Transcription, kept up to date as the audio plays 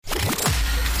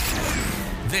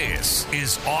This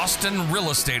is Austin Real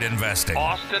Estate Investing.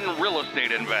 Austin Real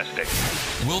Estate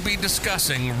Investing. We'll be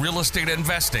discussing real estate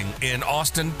investing in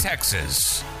Austin,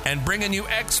 Texas, and bringing you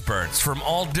experts from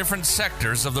all different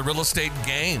sectors of the real estate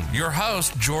game. Your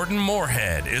host, Jordan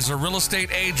Moorhead, is a real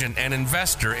estate agent and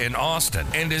investor in Austin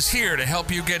and is here to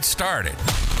help you get started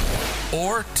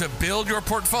or to build your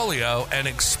portfolio and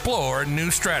explore new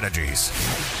strategies.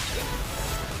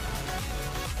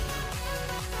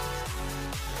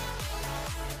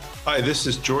 Hi, this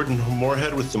is Jordan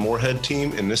Moorhead with the Moorhead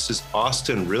team, and this is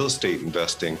Austin Real Estate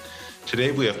Investing.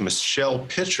 Today we have Michelle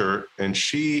Pitcher, and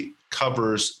she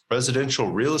covers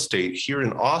residential real estate here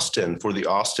in Austin for the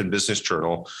Austin Business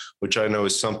Journal, which I know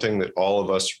is something that all of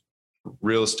us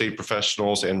real estate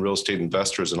professionals and real estate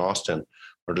investors in Austin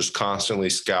are just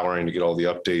constantly scouring to get all the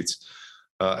updates.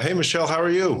 Hey, Michelle, how are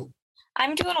you?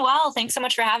 I'm doing well. Thanks so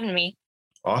much for having me.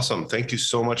 Awesome. Thank you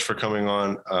so much for coming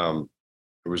on.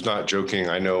 I was not joking.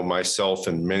 I know myself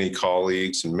and many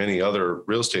colleagues and many other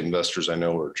real estate investors I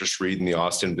know are just reading the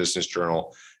Austin Business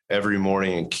Journal every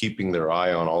morning and keeping their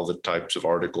eye on all the types of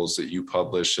articles that you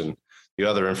publish and the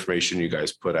other information you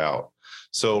guys put out.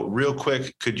 So real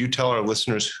quick, could you tell our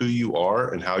listeners who you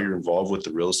are and how you're involved with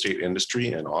the real estate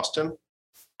industry in Austin?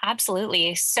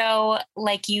 Absolutely. So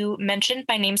like you mentioned,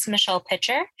 my name's Michelle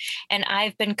Pitcher, and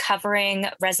I've been covering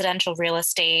residential real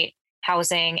estate,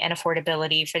 housing, and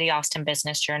affordability for the Austin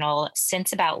Business Journal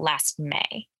since about last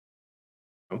May.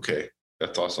 Okay,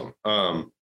 that's awesome.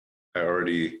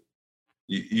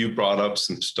 You brought up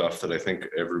some stuff that I think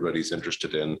everybody's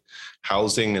interested in,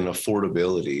 housing and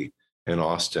affordability in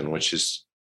Austin, which is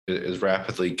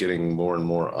rapidly getting more and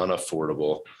more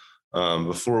unaffordable.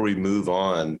 Before we move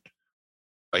on,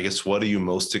 I guess, what are you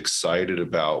most excited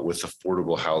about with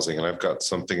affordable housing? And I've got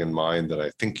something in mind that I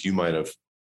think you might have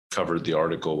covered the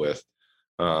article with.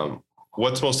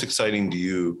 What's most exciting to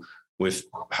you with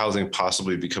housing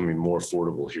possibly becoming more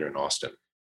affordable here in Austin?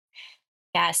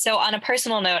 Yeah, so on a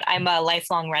personal note, I'm a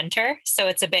lifelong renter, so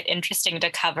it's a bit interesting to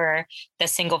cover the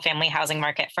single family housing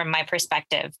market from my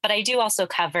perspective. But I do also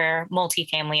cover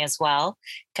multifamily as well,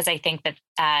 because I think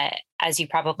that, as you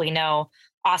probably know,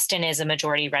 Austin is a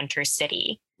majority renter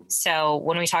city. So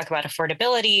when we talk about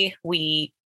affordability,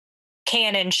 we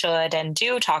can and should and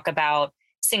do talk about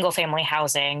single family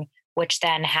housing, which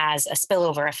then has a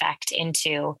spillover effect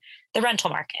into the rental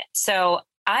market. So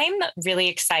I'm really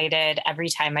excited every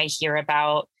time I hear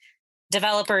about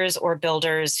developers or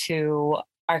builders who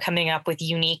are coming up with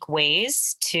unique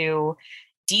ways to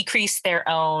decrease their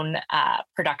own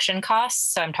production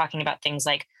costs. So I'm talking about things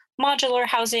like modular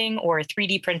housing or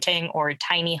 3D printing or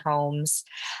tiny homes.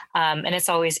 And it's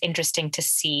always interesting to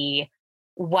see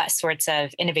what sorts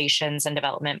of innovations and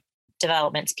developments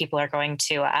people are going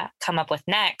to come up with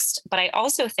next. But I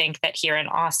also think that here in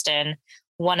Austin,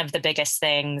 one of the biggest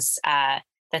things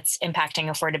that's impacting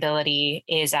affordability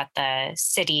is at the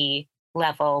city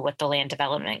level with the land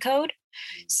development code.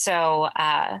 So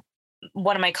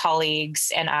one of my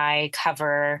colleagues and I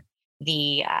cover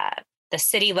the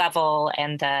city level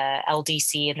and the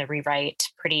LDC and the rewrite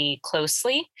pretty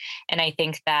closely. And I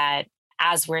think that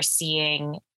as we're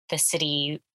seeing the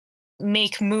city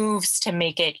make moves to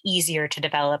make it easier to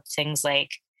develop things like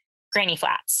granny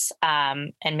flats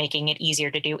and making it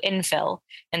easier to do infill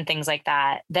and things like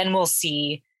that, then we'll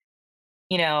see,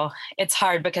 it's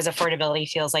hard because affordability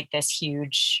feels like this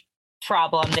huge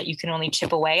problem that you can only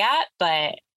chip away at.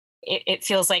 But it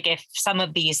feels like if some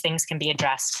of these things can be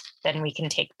addressed, then we can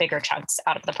take bigger chunks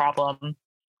out of the problem.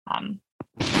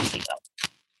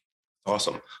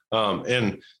 Awesome.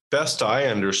 And best I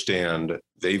understand,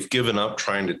 they've given up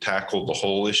trying to tackle the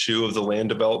whole issue of the land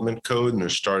development code, and they're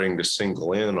starting to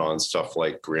single in on stuff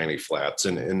like granny flats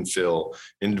and infill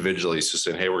individually. So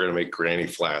saying, hey, we're going to make granny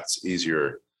flats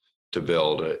easier to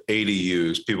build.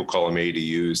 ADUs, people call them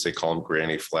ADUs. They call them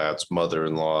granny flats,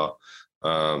 mother-in-law.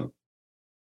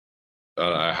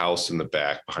 A house in the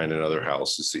back behind another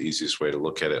house is the easiest way to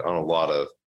look at it on a lot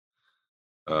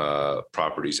of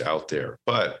properties out there.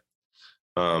 But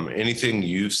anything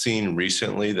you've seen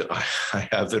recently that I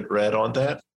haven't read on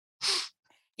that?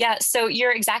 Yeah, so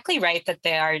you're exactly right that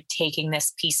they are taking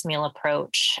this piecemeal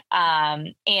approach.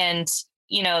 And,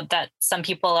 that some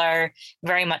people are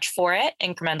very much for it.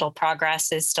 Incremental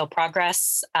progress is still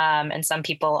progress. And some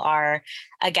people are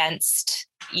against,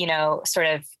 sort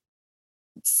of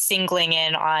singling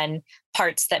in on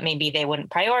parts that maybe they wouldn't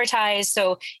prioritize.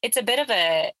 So it's a bit of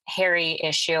a hairy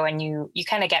issue, and you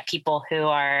kind of get people who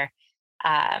are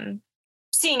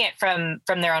seeing it from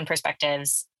their own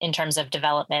perspectives in terms of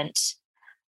development.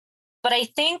 But I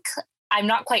think I'm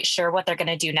not quite sure what they're going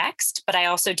to do next, but I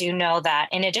also do know that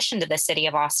in addition to the city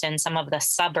of Austin, some of the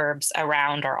suburbs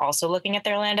around are also looking at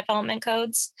their land development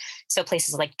codes. So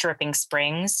places like Dripping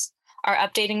Springs are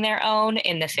updating their own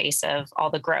in the face of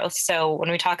all the growth. So when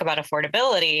we talk about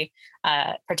affordability,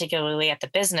 particularly at the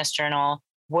Business Journal,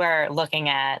 we're looking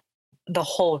at the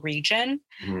whole region.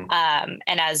 And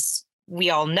as we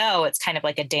all know, it's kind of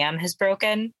like a dam has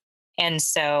broken. And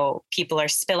so people are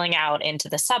spilling out into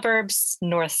the suburbs,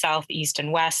 north, south, east,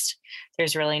 and west.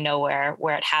 There's really nowhere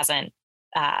where it hasn't,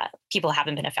 people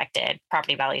haven't been affected,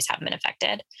 property values haven't been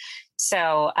affected.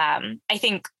 So I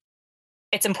think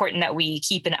it's important that we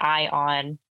keep an eye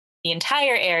on the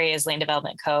entire area's land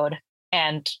development code.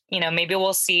 And, maybe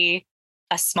we'll see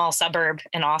a small suburb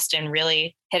in Austin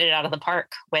really hit it out of the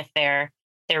park with their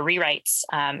rewrites,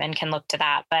 and can look to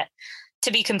that. But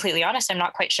to be completely honest, I'm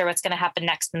not quite sure what's going to happen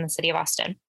next in the city of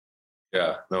Austin.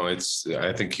 Yeah, no,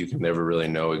 I think you can never really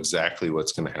know exactly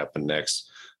what's going to happen next,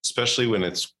 especially when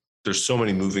there's so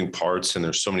many moving parts and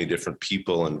there's so many different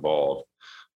people involved.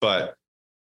 But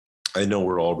I know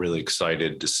we're all really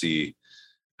excited to see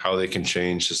how they can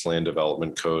change this land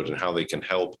development code and how they can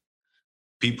help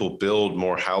people build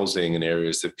more housing in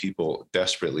areas that people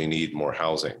desperately need more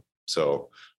housing. So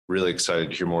really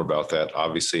excited to hear more about that.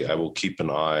 Obviously, I will keep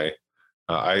an eye.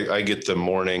 I get the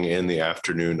morning and the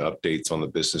afternoon updates on the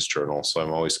Business Journal, so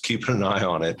I'm always keeping an eye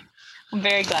on it. I'm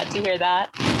very glad to hear that.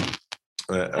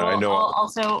 I know. I'll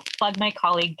also plug my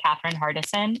colleague, Catherine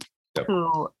Hardison, Yep.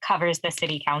 who covers the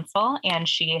city council, and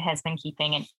she has been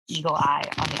keeping an eagle eye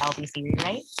on the LDC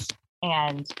rewrites,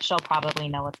 and she'll probably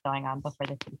know what's going on before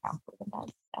the city council even does.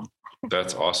 So.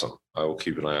 That's awesome. I will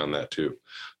keep an eye on that too.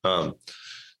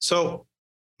 So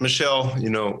Michelle,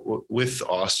 with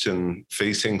Austin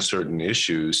facing certain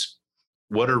issues,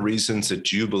 what are reasons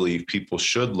that you believe people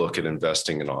should look at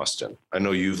investing in Austin? I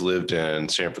know you've lived in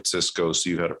San Francisco, so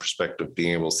you've had a perspective of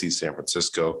being able to see San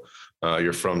Francisco.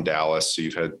 You're from Dallas, so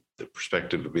you've had the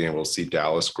perspective of being able to see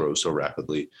Dallas grow so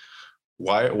rapidly.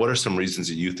 What are some reasons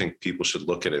that you think people should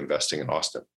look at investing in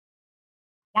Austin?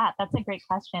 Yeah, that's a great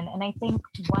question. And I think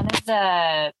one of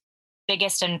the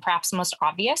biggest and perhaps most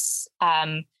obvious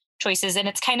choices, and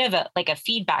it's kind of like a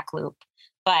feedback loop,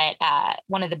 but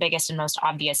one of the biggest and most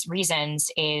obvious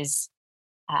reasons is,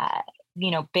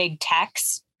 big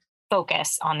tech's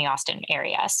focus on the Austin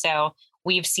area. So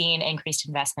we've seen increased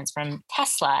investments from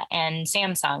Tesla and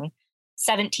Samsung,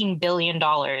 $17 billion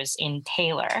in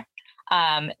Taylor.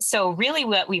 So really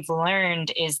what we've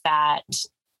learned is that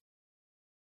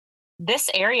this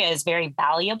area is very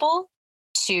valuable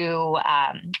to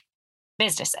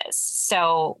businesses.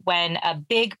 So when a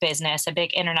big business, a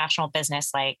big international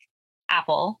business like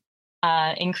Apple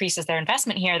increases their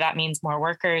investment here, that means more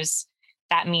workers.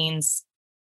 That means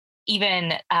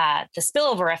even the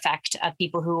spillover effect of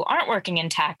people who aren't working in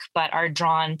tech, but are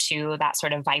drawn to that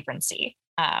sort of vibrancy.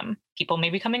 People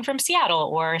maybe coming from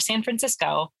Seattle or San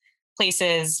Francisco,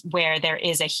 places where there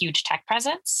is a huge tech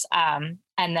presence. And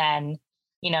then,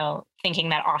 thinking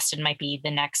that Austin might be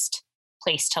the next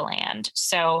place to land.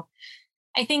 So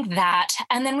I think that,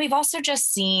 and then we've also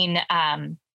just seen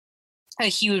a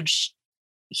huge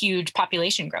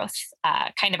population growth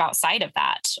kind of outside of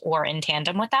that or in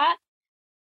tandem with that.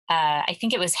 I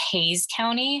think it was Hayes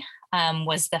County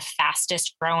was the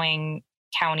fastest growing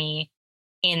county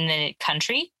in the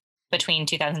country between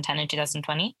 2010 and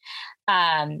 2020.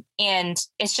 And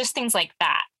it's just things like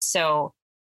that. So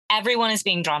everyone is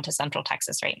being drawn to Central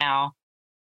Texas right now.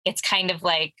 It's kind of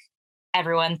like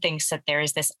everyone thinks that there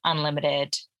is this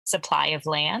unlimited supply of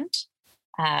land.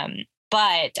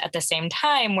 But at the same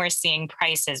time, we're seeing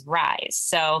prices rise.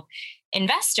 So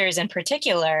investors in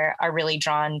particular are really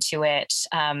drawn to it,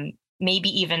 maybe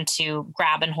even to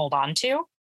grab and hold on to,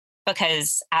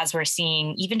 because as we're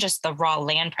seeing, even just the raw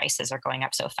land prices are going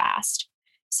up so fast.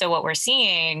 So what we're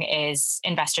seeing is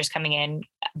investors coming in,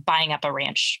 buying up a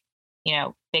ranch,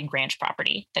 big ranch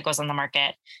property that goes on the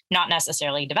market, not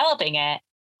necessarily developing it,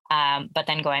 but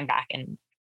then going back and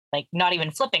not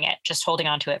even flipping it, just holding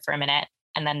on to it for a minute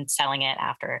and then selling it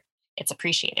after it's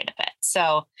appreciated a bit.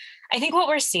 So I think what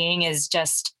we're seeing is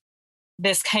just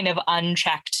this kind of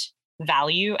unchecked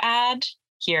value add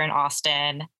here in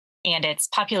Austin, and it's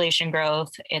population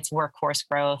growth, it's workforce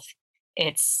growth,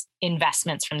 it's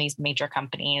investments from these major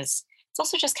companies. It's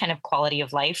also just kind of quality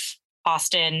of life.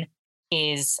 Austin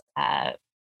is a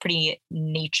pretty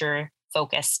nature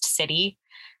focused city.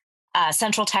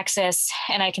 Central Texas,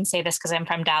 and I can say this because I'm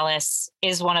from Dallas,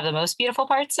 is one of the most beautiful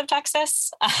parts of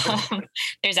Texas.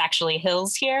 There's actually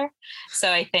hills here.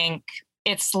 So I think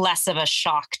it's less of a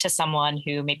shock to someone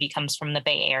who maybe comes from the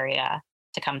Bay Area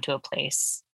to come to a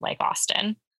place like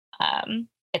Austin.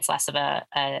 it's less of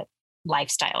a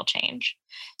lifestyle change.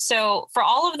 So for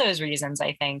all of those reasons,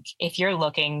 I think if you're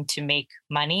looking to make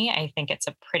money, I think it's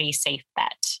a pretty safe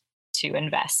bet to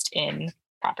invest in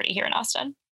property here in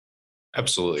Austin.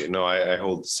 Absolutely. No, I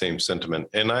hold the same sentiment.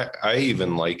 And I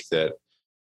even like that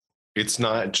it's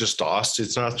not just Austin.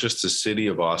 It's not just the city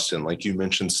of Austin. Like you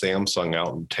mentioned, Samsung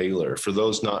out in Taylor. For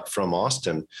those not from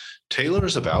Austin, Taylor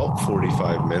is about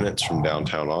 45 minutes from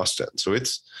downtown Austin. So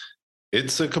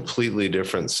it's a completely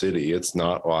different city. It's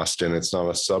not Austin. It's not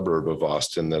a suburb of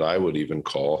Austin that I would even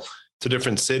call. It's a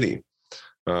different city.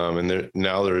 And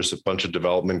now there's a bunch of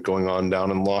development going on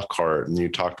down in Lockhart. And you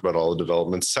talked about all the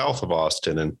developments south of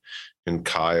Austin and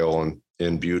Kyle and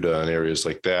in Buda and areas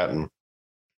like that. And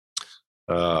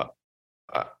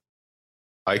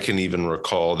I can even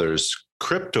recall there's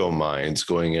crypto mines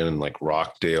going in like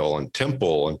Rockdale and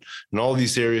Temple and all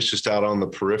these areas just out on the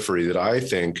periphery that I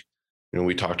think,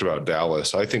 we talked about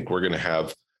Dallas. I think we're going to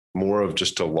have more of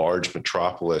just a large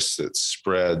metropolis that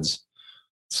spreads,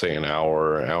 say, an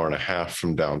hour and a half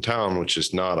from downtown, which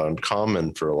is not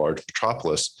uncommon for a large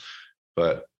metropolis.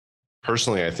 But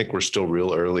personally, I think we're still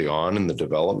real early on in the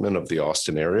development of the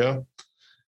Austin area.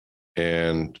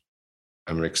 And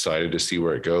I'm excited to see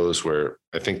where it goes, where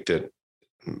I think that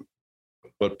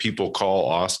what people call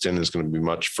Austin is going to be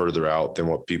much further out than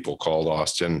what people called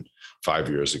Austin 5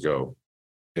 years ago,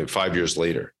 5 years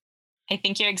later. I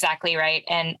think you're exactly right.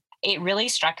 And it really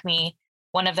struck me.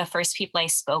 One of the first people I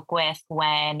spoke with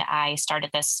when I started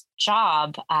this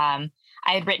job, I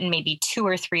had written maybe 2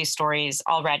 or 3 stories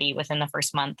already within the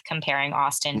first month comparing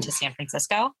Austin to San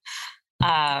Francisco,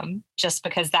 just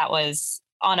because that was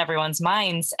on everyone's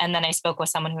minds. And then I spoke with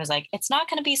someone who was like, it's not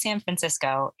going to be San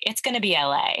Francisco, it's going to be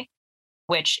LA,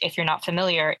 which, if you're not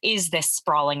familiar, is this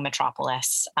sprawling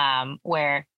metropolis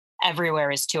where everywhere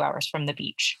is 2 hours from the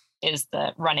beach, is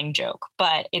the running joke.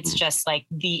 But it's just like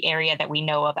the area that we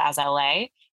know of as LA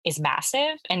is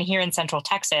massive. And here in Central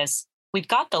Texas, we've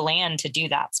got the land to do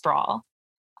that sprawl,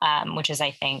 which is, I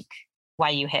think, why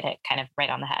you hit it kind of right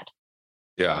on the head.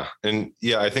 Yeah. And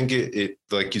I think it,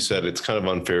 like you said, it's kind of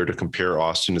unfair to compare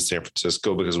Austin to San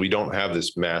Francisco because we don't have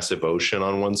this massive ocean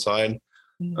on one side.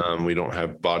 We don't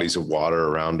have bodies of water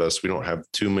around us. We don't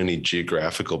have too many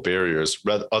geographical barriers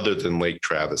other than Lake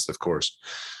Travis, of course.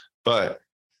 But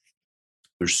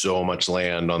there's so much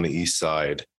land on the east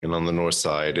side and on the north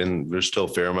side, and there's still a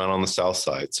fair amount on the south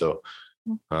side. So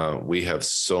we have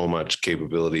so much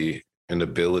capability and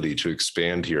ability to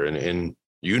expand here. And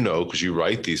because you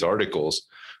write these articles,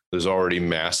 there's already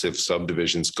massive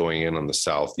subdivisions going in on the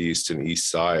southeast and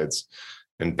east sides.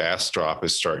 And Bastrop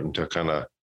is starting to kind of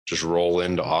just roll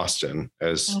into Austin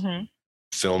as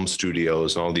film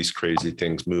studios and all these crazy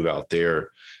things move out there.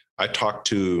 I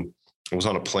was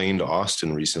on a plane to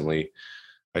Austin recently.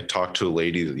 I talked to a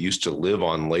lady that used to live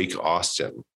on Lake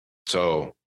Austin.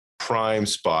 So prime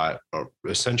spot,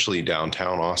 essentially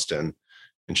downtown Austin.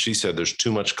 And she said, there's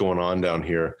too much going on down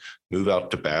here. Move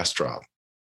out to Bastrop,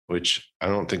 which I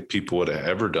don't think people would have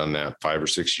ever done that 5 or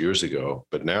 6 years ago.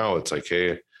 But now it's like, hey,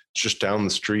 it's just down the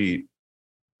street.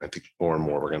 I think more and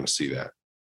more we're going to see that.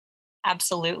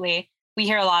 Absolutely. We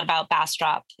hear a lot about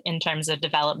Bastrop in terms of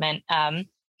development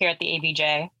here at the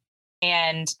ABJ.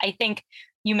 And I think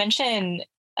you mentioned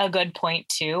a good point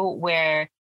too,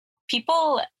 where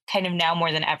people kind of now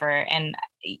more than ever, and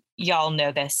y'all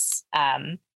know this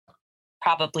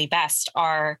probably best,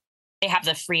 they have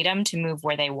the freedom to move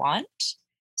where they want.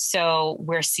 So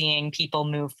we're seeing people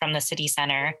move from the city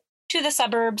center to the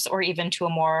suburbs or even to a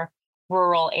more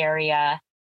rural area.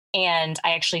 And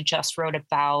I actually just wrote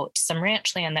about some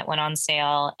ranch land that went on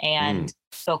sale and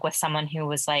spoke with someone who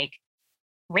was like,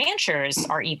 ranchers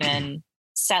are even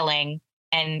selling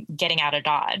and getting out of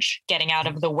Dodge, getting out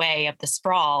of the way of the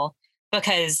sprawl,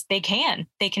 because they can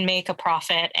make a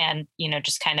profit and,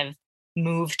 just kind of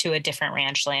move to a different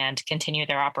ranch land, continue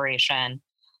their operation.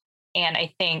 And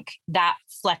I think that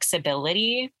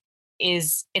flexibility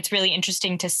it's really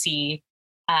interesting to see.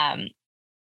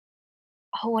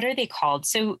 What are they called?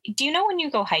 So do you know when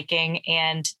you go hiking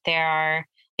and I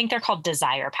think they're called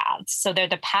desire paths. So they're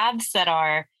the paths that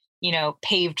are,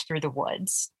 paved through the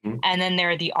woods. And then there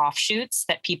are the offshoots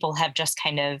that people have just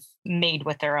kind of made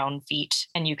with their own feet.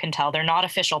 And you can tell they're not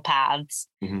official paths,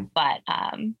 but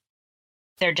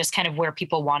they're just kind of where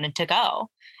people wanted to go.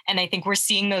 And I think we're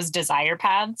seeing those desire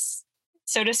paths,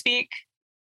 so to speak,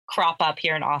 crop up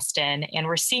here in Austin. And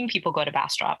we're seeing people go to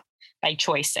Bastrop by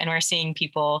choice. And we're seeing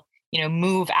people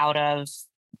move out of,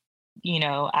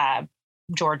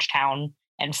 Georgetown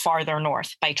and farther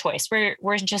north by choice.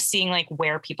 We're just seeing like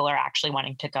where people are actually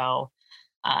wanting to go.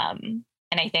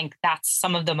 And I think that's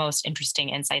some of the most interesting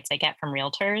insights I get from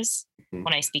realtors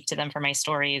when I speak to them for my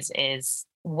stories is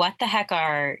what the heck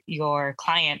are your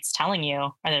clients telling you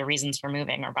are the reasons for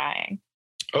moving or buying?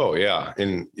 Oh, yeah.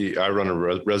 And I run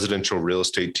a residential real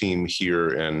estate team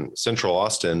here in Central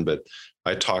Austin, but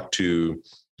I talk to,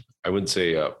 I would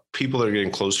say, people that are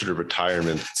getting closer to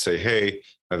retirement say, hey,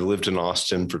 I've lived in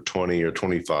Austin for 20 or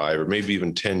 25 or maybe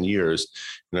even 10 years,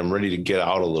 and I'm ready to get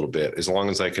out a little bit. As long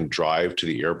as I can drive to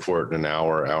the airport in an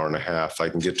hour, hour and a half, I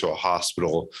can get to a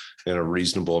hospital in a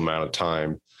reasonable amount of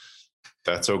time.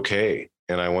 That's okay.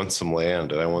 And I want some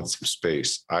land and I want some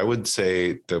space. I would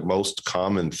say the most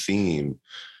common theme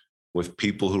with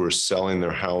people who are selling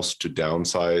their house to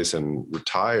downsize and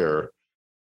retire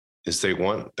is they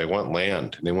want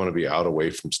land and they want to be out away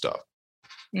from stuff.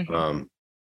 Mm-hmm.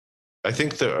 I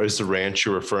think there is the ranch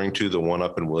you're referring to, the one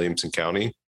up in Williamson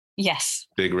County. Yes.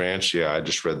 Big ranch. Yeah, I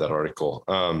just read that article.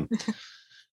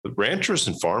 The ranchers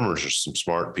and farmers are some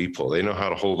smart people. They know how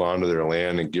to hold on to their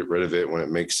land and get rid of it when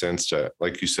it makes sense to,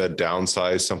 like you said,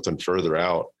 downsize something further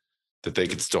out, that they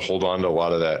could still hold on to a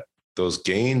lot of those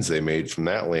gains they made from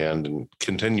that land and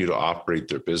continue to operate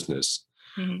their business.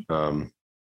 Mm-hmm.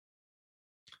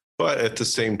 But at the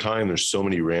same time, there's so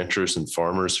many ranchers and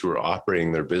farmers who are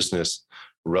operating their business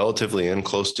relatively in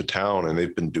close to town, and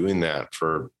they've been doing that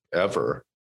forever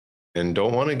and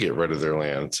don't want to get rid of their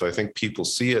land. So I think people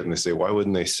see it and they say, why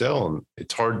wouldn't they sell? And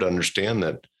it's hard to understand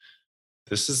that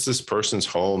this is this person's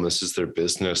home. This is their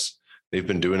business. They've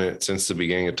been doing it since the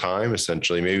beginning of time,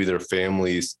 essentially. Maybe their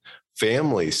family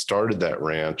started that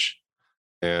ranch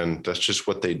and that's just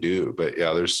what they do. But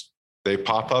yeah, they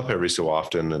pop up every so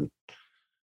often, and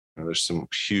there's some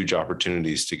huge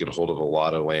opportunities to get a hold of a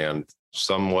lot of land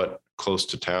somewhat close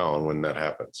to town when that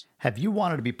happens. Have you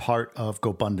wanted to be part of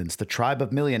GoBundance, the tribe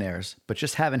of millionaires, but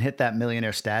just haven't hit that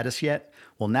millionaire status yet?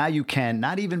 Well, now you can,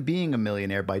 not even being a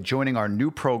millionaire, by joining our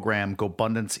new program,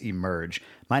 GoBundance Emerge.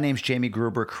 My name's Jamie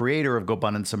Gruber, creator of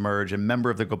GoBundance Emerge and member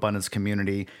of the GoBundance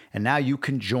community. And now you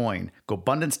can join.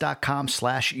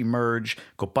 GoBundance.com/emerge,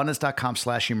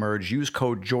 GoBundance.com/emerge. Use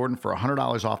code Jordan for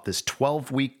 $100 off this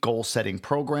 12-week goal-setting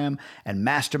program and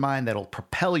mastermind that'll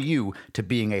propel you to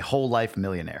being a whole life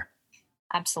millionaire.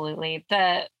 Absolutely.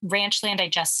 The ranch land I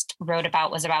just wrote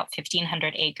about was about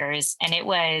 1,500 acres, and it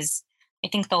was, I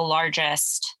think, the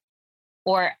largest,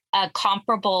 or a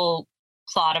comparable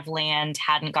plot of land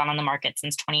hadn't gone on the market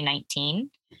since 2019.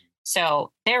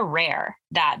 So they're rare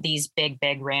that these big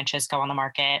ranches go on the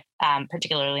market,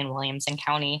 particularly in Williamson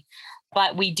County.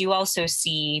 But we do also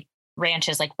see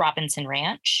ranches like Robinson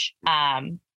Ranch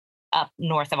up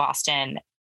north of Austin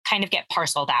kind of get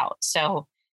parceled out. So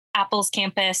Apple's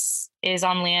campus is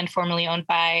on land formerly owned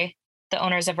by the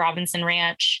owners of Robinson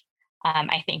Ranch.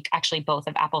 I think actually both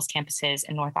of Apple's campuses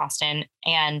in North Austin,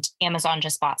 and Amazon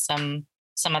just bought some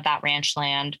of that ranch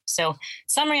land. So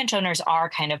some ranch owners are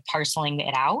kind of parceling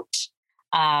it out.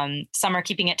 Some are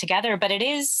keeping it together, but it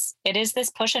is this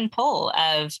push and pull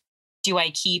of, do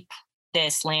I keep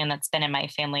this land that's been in my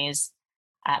family's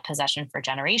possession for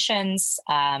generations,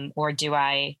 or do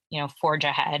I, forge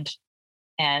ahead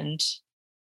and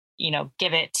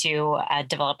give it to a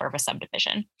developer of a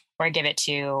subdivision, or give it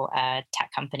to a tech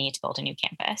company to build a new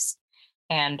campus.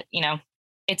 And,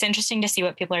 it's interesting to see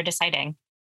what people are deciding.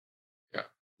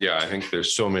 Yeah. I think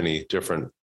there's so many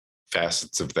different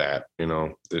facets of that.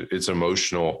 It's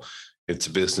emotional. It's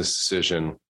a business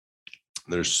decision.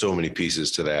 There's so many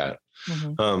pieces to that.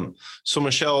 Mm-hmm. So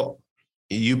Michelle,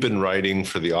 you've been writing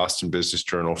for the Austin Business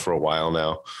Journal for a while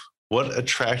now. What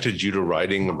attracted you to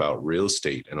writing about real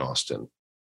estate in Austin?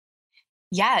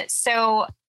 Yeah. So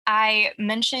I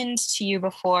mentioned to you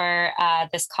before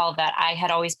this call that I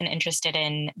had always been interested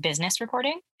in business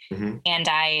reporting. Mm-hmm. And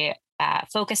I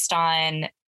focused on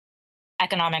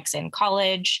economics in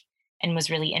college and was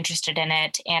really interested in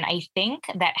it. And I think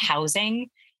that housing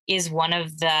is one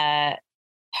of the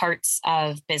parts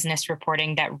of business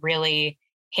reporting that really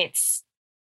hits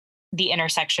the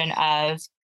intersection of,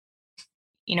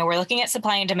 we're looking at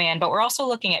supply and demand, but we're also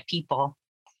looking at people,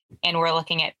 and we're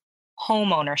looking at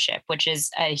home ownership, which is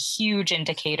a huge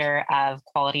indicator of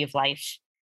quality of life,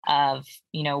 of,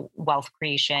 wealth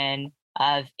creation,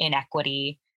 of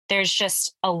inequity. There's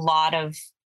just a lot of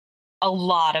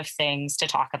things to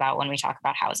talk about when we talk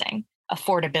about housing,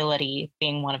 affordability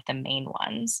being one of the main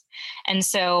ones. And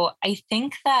so I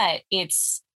think that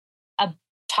it's a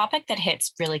topic that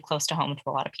hits really close to home to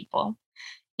a lot of people.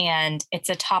 And it's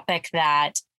a topic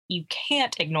that you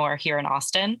can't ignore here in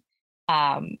Austin.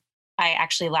 I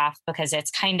actually laugh because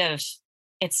it's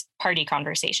party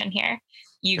conversation here.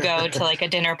 You go to like a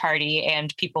dinner party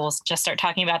and people just start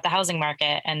talking about the housing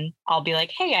market, and I'll be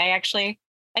like, hey, I actually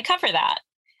I cover that.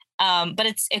 But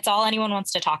it's all anyone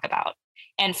wants to talk about.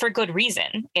 And for good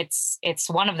reason. It's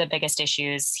one of the biggest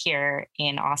issues here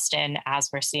in Austin as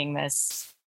we're seeing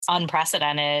this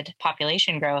unprecedented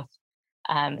population growth.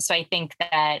 So I think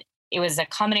that it was a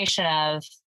combination of,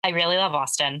 I really love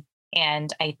Austin.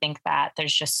 And I think that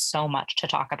there's just so much to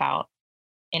talk about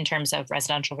in terms of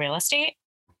residential real estate.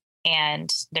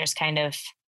 And there's kind of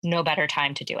no better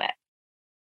time to do it.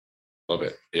 Love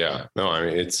it. Yeah. No, I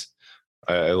mean,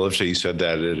 I love that you said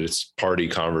that it's party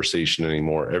conversation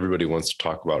anymore. Everybody wants to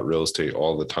talk about real estate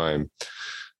all the time.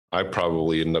 I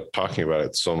probably end up talking about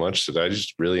it so much that I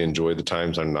just really enjoy the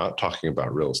times I'm not talking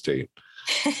about real estate.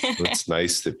 It's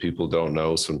nice that people don't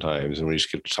know sometimes, and we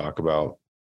just get to talk about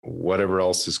whatever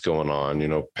else is going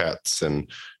on, pets and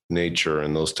nature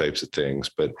and those types of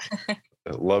things. But I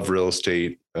love real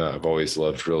estate. I've always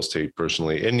loved real estate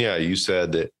personally. And yeah, you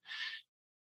said that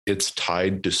it's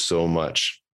tied to so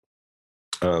much.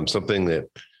 Something that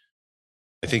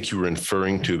I think you were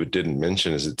inferring to but didn't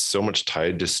mention is it's so much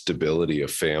tied to stability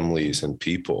of families and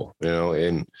people,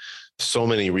 and so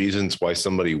many reasons why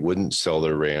somebody wouldn't sell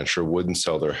their ranch or wouldn't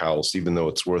sell their house, even though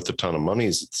it's worth a ton of money.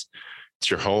 It's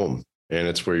your home, and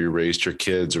it's where you raised your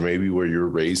kids, or maybe where you're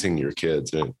raising your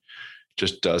kids. And it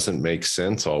just doesn't make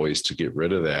sense always to get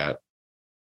rid of that.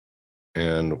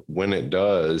 And when it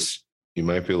does, you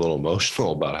might be a little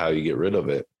emotional about how you get rid of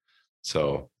it.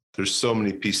 So there's so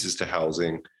many pieces to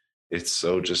housing. It's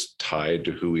so just tied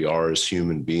to who we are as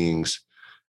human beings.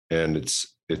 And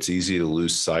it's easy to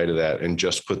lose sight of that and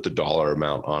just put the dollar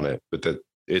amount on it, but that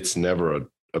it's never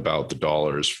about the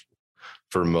dollars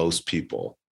for most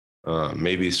people.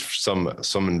 Maybe some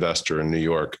investor in New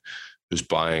York who's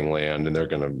buying land and they're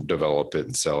going to develop it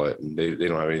and sell it, and they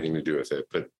don't have anything to do with it,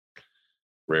 but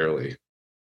rarely.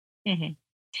 Mm-hmm.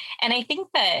 And I think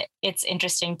that it's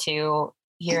interesting too,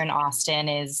 here in Austin,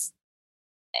 is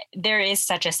there is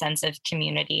such a sense of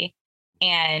community,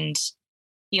 and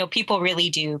people really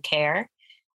do care.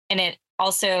 And it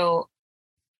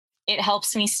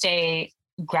helps me stay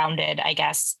grounded, I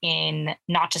guess, in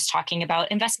not just talking about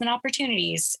investment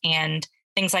opportunities and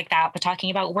things like that, but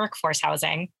talking about workforce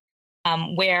housing.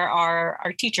 Where are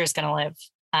our teachers going to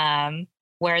live?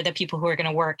 Where are the people who are going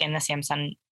to work in the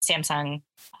Samsung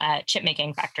chip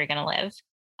making factory going to live?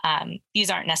 These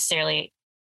aren't necessarily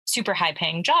super high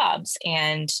paying jobs.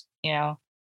 And,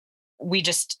 we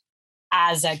just,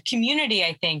 as a community,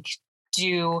 I think,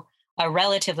 do a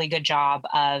relatively good job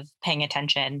of paying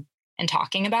attention and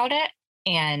talking about it.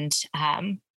 And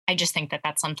I just think that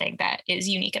that's something that is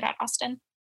unique about Austin.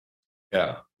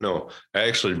 Yeah, no, I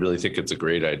actually really think it's a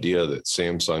great idea that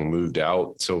Samsung moved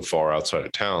out so far outside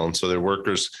of town, so their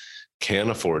workers can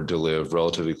afford to live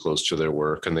relatively close to their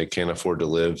work, and they can afford to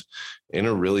live in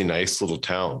a really nice little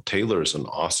town. Taylor is an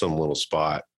awesome little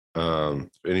spot.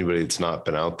 Anybody that's not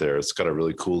been out there, it's got a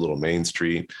really cool little main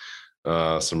street,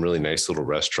 some really nice little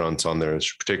restaurants on there.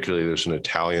 Particularly, there's an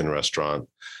Italian restaurant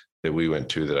that we went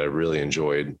to that I really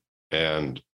enjoyed.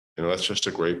 And, that's just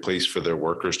a great place for their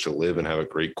workers to live and have a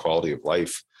great quality of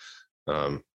life.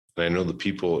 And I know the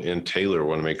people in Taylor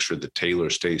want to make sure that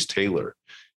Taylor stays Taylor,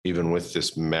 even with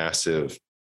this massive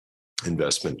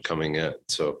investment coming in.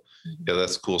 So yeah,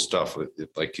 that's cool stuff.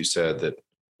 Like you said, that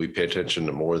we pay attention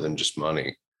to more than just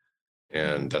money.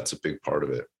 And that's a big part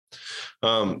of it.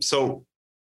 So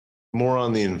more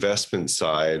on the investment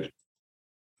side,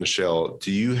 Michelle,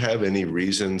 do you have any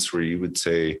reasons where you would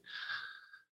say,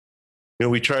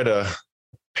 we try to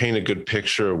paint a good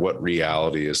picture of what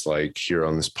reality is like here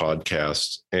on this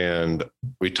podcast. And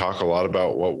we talk a lot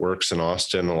about what works in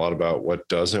Austin, a lot about what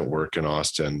doesn't work in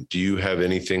Austin. Do you have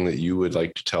anything that you would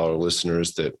like to tell our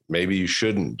listeners that maybe you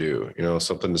shouldn't do,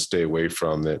 something to stay away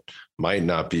from that might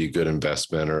not be a good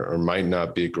investment or might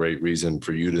not be a great reason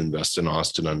for you to invest in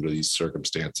Austin under these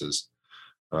circumstances?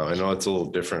 I know it's a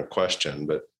little different question,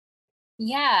 but.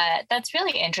 Yeah, that's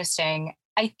really interesting.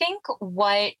 I think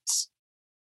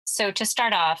so to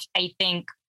start off, I think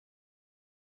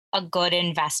a good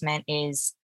investment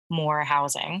is more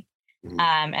housing. Mm-hmm.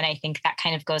 And I think that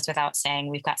kind of goes without saying.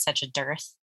 We've got such a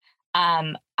dearth.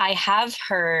 I have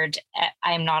heard,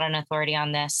 I'm not an authority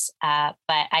on this,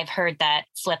 but I've heard that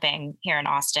flipping here in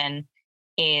Austin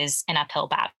is an uphill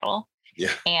battle.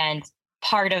 Yeah. And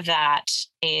part of that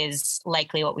is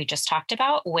likely what we just talked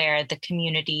about, where the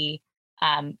community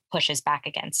pushes back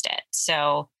against it.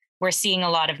 So we're seeing a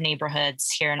lot of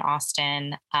neighborhoods here in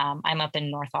Austin. I'm up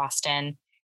in North Austin.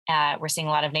 We're seeing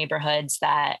a lot of neighborhoods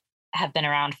that have been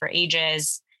around for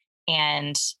ages.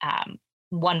 And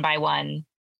one by one,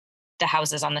 the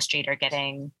houses on the street are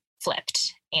getting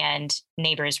flipped. And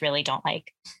neighbors really don't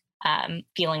like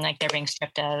feeling like they're being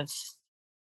stripped of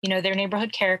their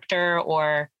neighborhood character,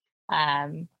 or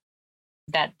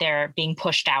that they're being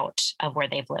pushed out of where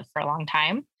they've lived for a long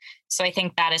time. So I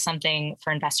think that is something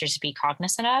for investors to be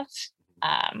cognizant of,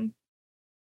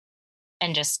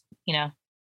 and just,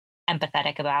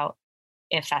 empathetic about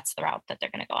if that's the route that they're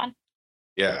going to go on.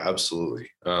 Yeah, absolutely.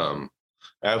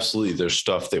 Absolutely. There's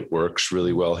stuff that works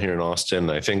really well here in Austin.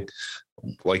 I think,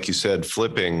 like you said,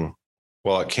 flipping,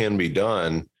 while it can be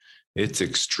done, it's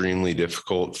extremely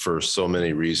difficult for so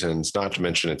many reasons, not to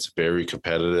mention it's very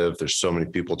competitive. There's so many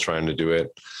people trying to do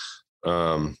it.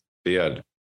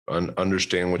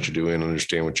 Understand what you're doing,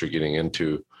 understand what you're getting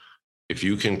into. If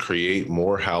you can create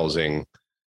more housing,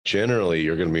 generally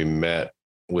you're going to be met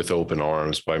with open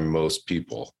arms by most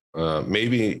people.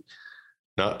 Maybe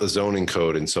not the zoning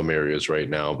code in some areas right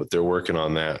now, but they're working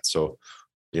on that. So,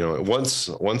 once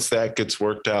that gets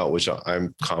worked out, which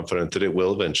I'm confident that it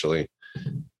will eventually,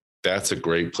 that's a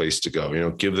great place to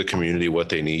go. Give the community what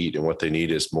they need, and what they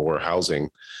need is more housing,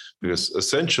 because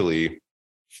essentially,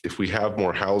 if we have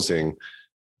more housing,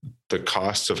 the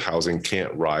cost of housing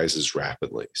can't rise as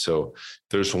rapidly. So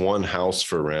there's one house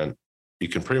for rent, you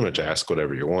can pretty much ask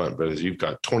whatever you want, but if you've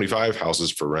got 25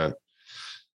 houses for rent,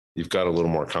 you've got a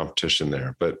little more competition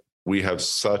there. But we have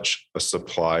such a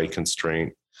supply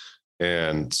constraint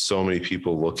and so many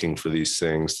people looking for these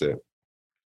things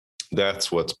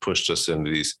that's what's pushed us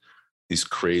into these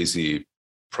crazy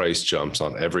price jumps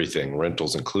on everything,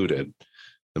 rentals included.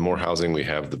 The more housing we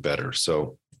have, the better.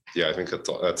 So yeah, I think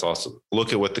that's awesome.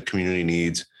 Look at what the community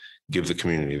needs, give the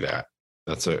community that.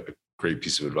 That's a great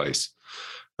piece of advice.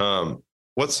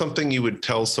 What's something you would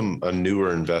tell a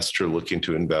newer investor looking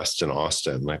to invest in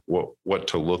Austin, like what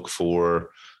to look for,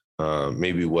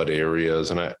 maybe what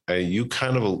areas? And you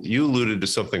alluded to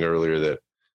something earlier that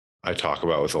I talk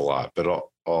about with a lot, but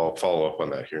I'll follow up on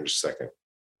that here in just a second.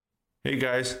 Hey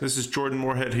guys, this is Jordan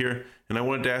Moorhead here, and I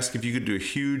wanted to ask if you could do a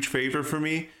huge favor for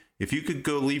me. If you could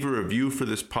go leave a review for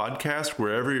this podcast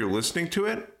wherever you're listening to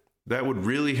it, that would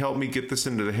really help me get this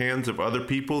into the hands of other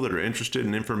people that are interested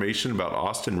in information about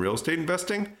Austin real estate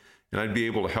investing, and I'd be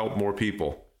able to help more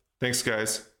people. Thanks,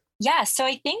 guys. Yeah, so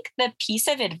I think the piece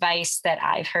of advice that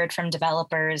I've heard from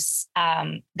developers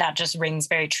that just rings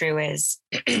very true is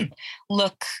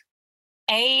look,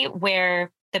 A,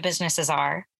 where the businesses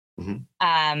are,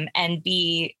 and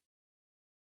B,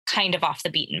 kind of off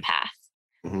the beaten path,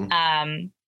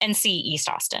 and C, East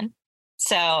Austin.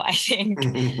 So I think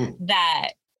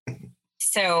that,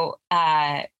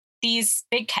 these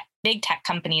big tech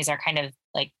companies are kind of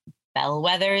like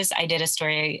bellwethers. I did a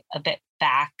story a bit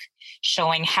back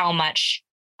showing how much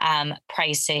home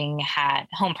pricing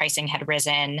had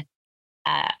risen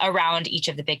around each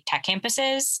of the big tech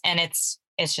campuses, and it's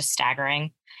just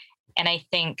staggering. And I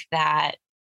think that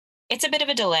it's a bit of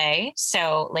a delay.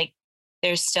 So like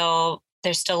there's still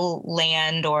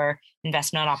land or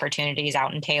investment opportunities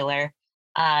out in Taylor.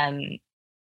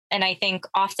 And I think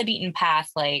off the beaten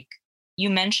path, like you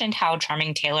mentioned how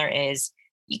charming Taylor is,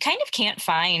 you kind of can't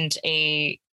find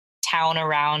a town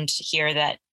around here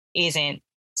that isn't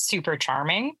super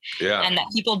charming and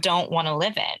that people don't want to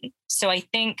live in. So I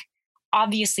think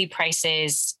obviously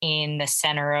prices in the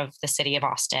center of the city of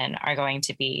Austin are going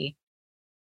to be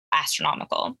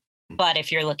astronomical. But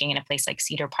if you're looking in a place like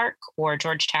Cedar Park or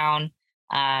Georgetown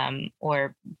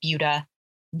or Buda,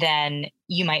 then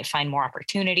you might find more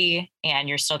opportunity and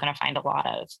you're still going to find a lot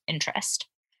of interest.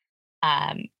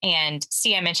 And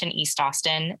see, I mentioned East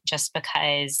Austin just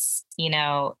because,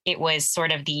 it was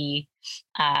sort of the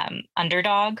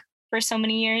underdog for so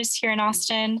many years here in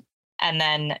Austin. And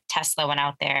then Tesla went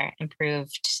out there and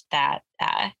proved that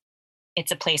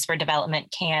it's a place where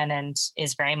development can and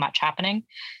is very much happening.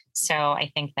 So I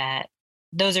think that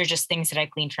those are just things that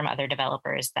I've gleaned from other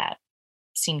developers that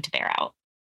seem to bear out.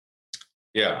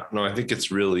 Yeah, no, I think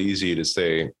it's really easy to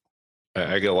say.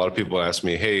 I get a lot of people ask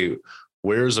me, hey,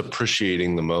 where's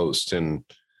appreciating the most? And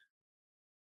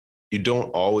you don't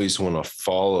always want to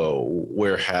follow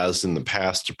where has in the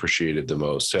past appreciated the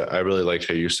most. I really like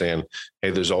how you're saying,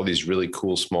 hey, there's all these really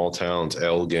cool small towns,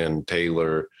 Elgin,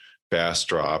 Taylor,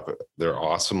 Bastrop. They're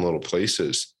awesome little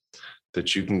places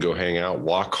that you can go hang out.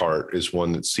 Lockhart is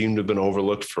one that seemed to have been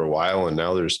overlooked for a while. And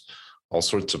now there's all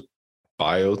sorts of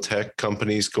biotech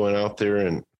companies going out there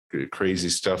and crazy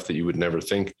stuff that you would never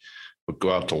think would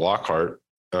go out to Lockhart.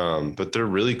 But they're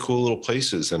really cool little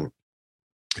places. And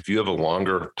if you have a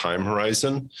longer time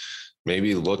horizon,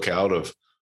 maybe look out of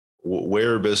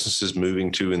where business is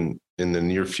moving to in the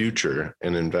near future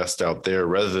and invest out there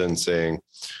rather than saying,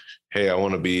 hey, I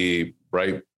want to be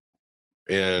right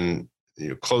in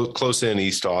close in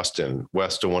East Austin,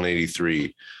 west of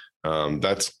 183.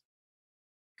 That's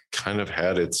kind of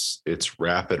had its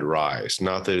rapid rise.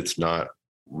 Not that it's not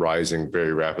rising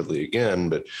very rapidly again,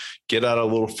 but get out a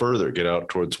little further, get out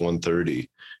towards 130,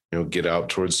 get out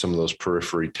towards some of those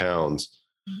periphery towns.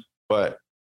 But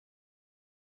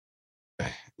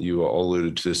you all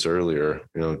alluded to this earlier,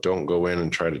 don't go in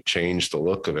and try to change the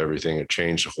look of everything or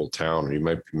change the whole town, or you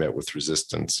might be met with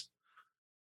resistance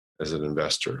as an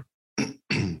investor.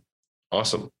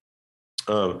 Awesome.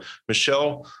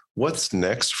 Michelle, what's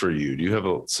next for you? Do you have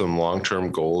some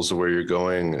long-term goals of where you're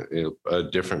going, a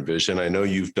different vision? I know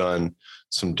you've done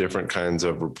some different kinds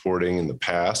of reporting in the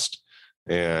past,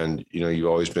 and you've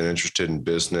always been interested in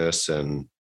business and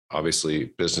obviously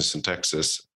business in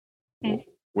Texas. Mm-hmm.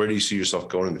 Where do you see yourself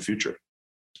going in the future?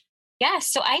 Yeah,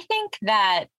 so I think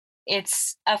that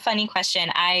it's a funny question.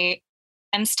 I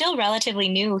am still relatively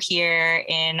new here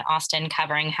in Austin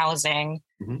covering housing.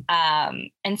 Mm-hmm.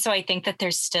 And so I think that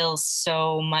there's still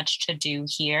so much to do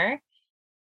here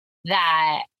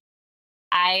that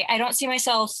I don't see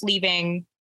myself leaving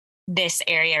this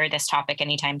area or this topic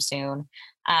anytime soon.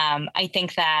 I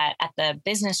think that at the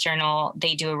Business Journal,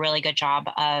 they do a really good job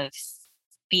of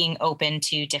being open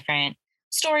to different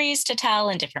stories to tell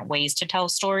and different ways to tell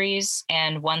stories.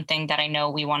 And one thing that I know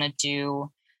we want to do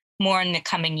more in the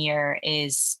coming year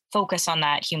is focus on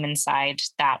that human side,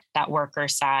 that worker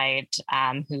side,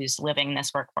 who's living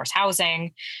this workforce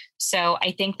housing. So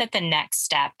I think that the next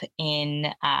step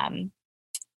in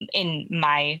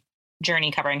my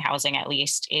journey covering housing, at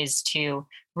least, is to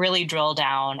really drill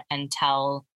down and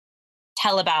tell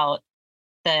about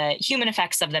the human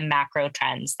effects of the macro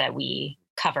trends that we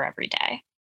cover every day.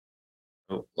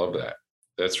 Oh, love that.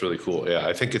 That's really cool. Yeah,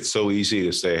 I think it's so easy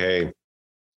to say, hey,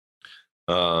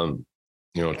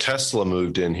 Tesla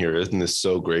moved in here. Isn't this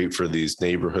so great for these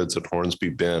neighborhoods at Hornsby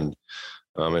Bend?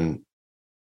 And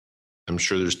I'm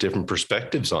sure there's different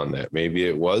perspectives on that. Maybe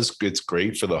it's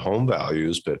great for the home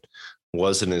values, but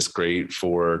wasn't as great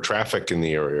for traffic in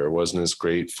the area, or wasn't as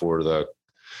great for the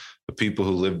people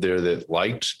who lived there that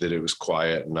liked that it was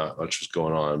quiet and not much was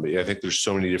going on. But yeah, I think there's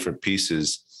so many different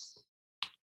pieces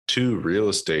to real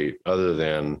estate other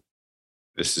than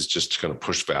this is just going to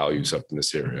push values up in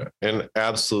this area. And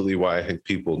absolutely why I think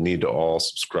people need to all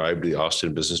subscribe to the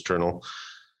Austin Business Journal.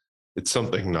 It's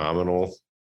something nominal,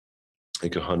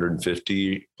 like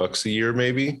 $150 a year,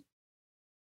 maybe.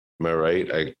 Am I right?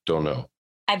 I don't know.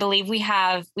 I believe we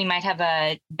might have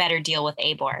a better deal with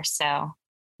ABOR. So.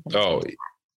 Oh,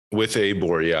 with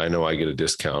ABOR, yeah, I know I get a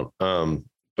discount.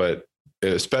 But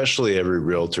especially every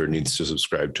realtor needs to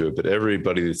subscribe to it. But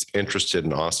everybody that's interested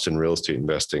in Austin real estate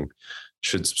investing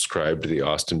should subscribe to the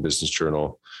Austin Business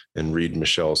Journal and read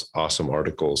Michelle's awesome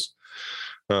articles.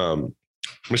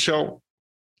 Michelle,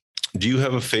 do you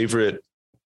have a favorite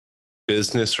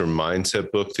business or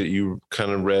mindset book that you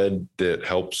kind of read that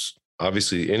helps?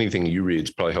 Obviously, anything you read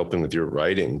is probably helping with your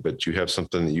writing, but do you have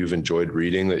something that you've enjoyed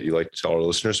reading that you like to tell our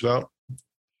listeners about?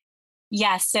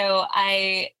 Yeah, so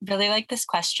I really like this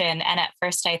question. And at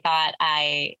first I thought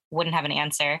I wouldn't have an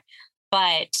answer,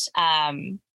 but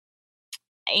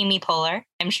Amy Poehler,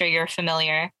 I'm sure you're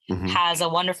familiar, mm-hmm. has a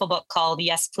wonderful book called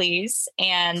Yes, Please.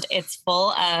 And it's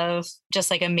full of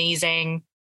just like amazing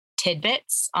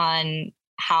tidbits on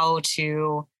how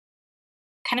to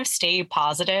kind of stay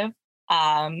positive.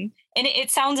 And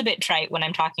it sounds a bit trite when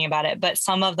I'm talking about it, but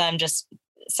some of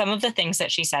the things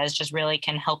that she says just really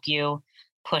can help you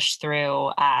push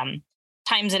through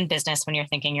times in business when you're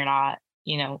thinking you're not,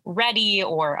 ready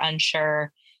or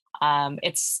unsure.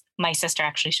 It's my sister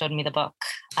actually showed me the book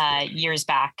years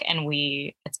back, and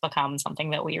it's become something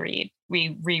that we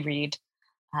reread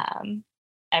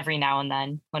every now and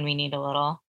then when we need a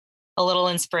little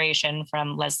inspiration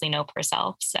from Leslie Knope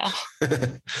herself. So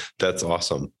that's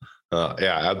awesome.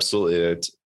 Yeah, absolutely.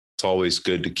 It's always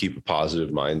good to keep a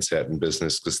positive mindset in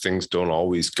business because things don't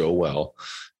always go well.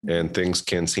 And things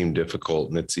can seem difficult,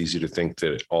 and it's easy to think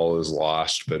that all is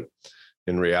lost. But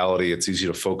in reality, it's easy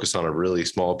to focus on a really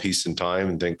small piece in time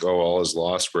and think, oh, all is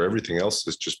lost, where everything else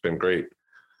has just been great.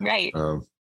 Right.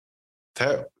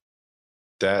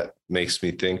 That makes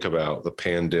me think about the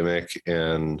pandemic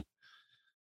and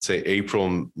say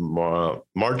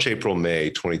March, April,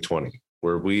 May 2020,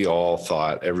 where we all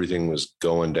thought everything was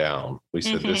going down. We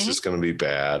said, mm-hmm. This is going to be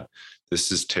bad. This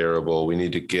is terrible. We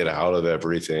need to get out of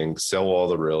everything, sell all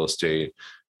the real estate,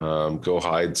 go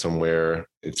hide somewhere.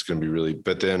 It's going to be really,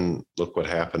 but then look what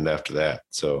happened after that.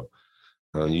 So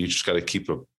you just got to keep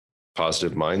a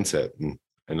positive mindset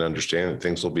and understand that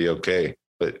things will be okay.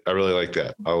 But I really like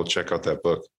that. I will check out that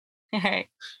book. All right.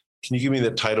 Can you give me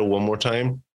the title one more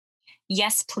time?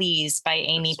 Yes, Please by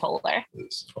Amy Poehler.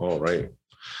 All right.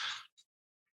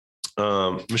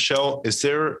 Michelle, is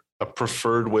there a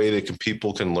preferred way that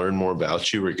people can learn more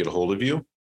about you or get a hold of you?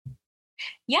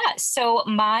 Yeah, so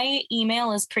my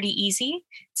email is pretty easy.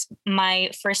 It's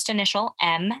my first initial,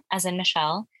 M as in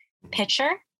Michelle,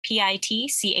 Pitcher,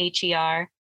 Pitcher,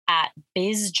 at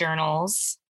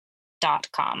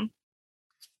bizjournals.com.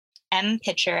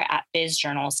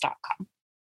 mpitcher@bizjournals.com.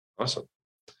 Awesome.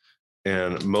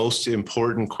 And most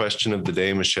important question of the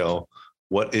day, Michelle,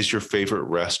 what is your favorite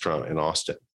restaurant in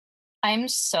Austin? I'm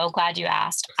so glad you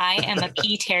asked. I am a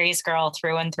P. Terry's girl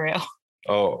through and through.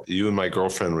 Oh, you and my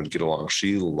girlfriend would get along.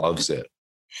 She loves it.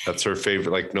 That's her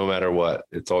favorite. Like no matter what,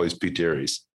 it's always P.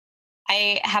 Terry's.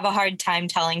 I have a hard time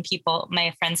telling people,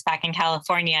 my friends back in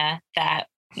California, that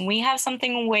we have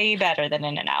something way better than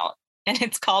In-N-Out, and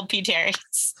it's called P.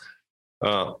 Terry's.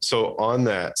 So on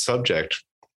that subject,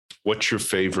 what's your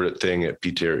favorite thing at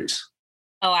P. Terry's?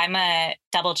 Oh, I'm a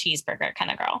double cheeseburger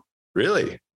kind of girl.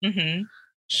 Really? Mm-hmm.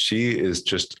 She is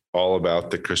just all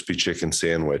about the crispy chicken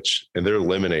sandwich, and their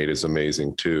lemonade is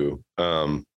amazing too.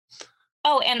 Oh,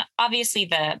 and obviously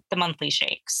the monthly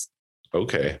shakes.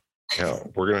 Okay. Yeah,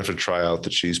 we're going to have to try out the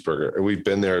cheeseburger. We've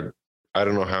been there, I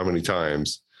don't know how many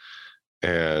times,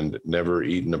 and never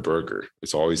eaten a burger.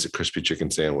 It's always a crispy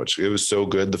chicken sandwich. It was so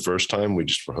good the first time, we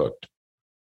just were hooked.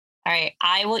 All right.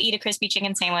 I will eat a crispy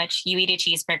chicken sandwich. You eat a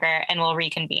cheeseburger, and we'll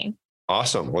reconvene.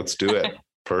 Awesome. Let's do it.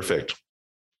 Perfect.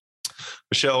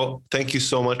 Michelle, thank you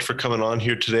so much for coming on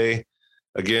here today.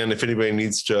 Again, if anybody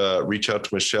needs to reach out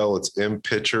to Michelle, it's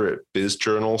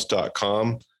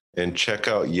mpitcher@bizjournals.com, and check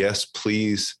out Yes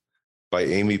Please by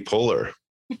Amy Poehler.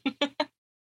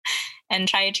 And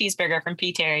try a cheeseburger from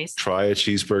P. Terry's. Try a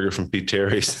cheeseburger from P.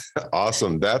 Terry's.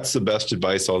 Awesome. That's the best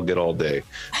advice I'll get all day.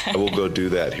 I will go do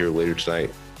that here later tonight.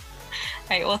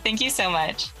 All right. Well, thank you so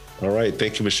much. All right.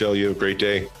 Thank you, Michelle. You have a great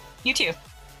day. You too.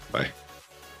 Bye.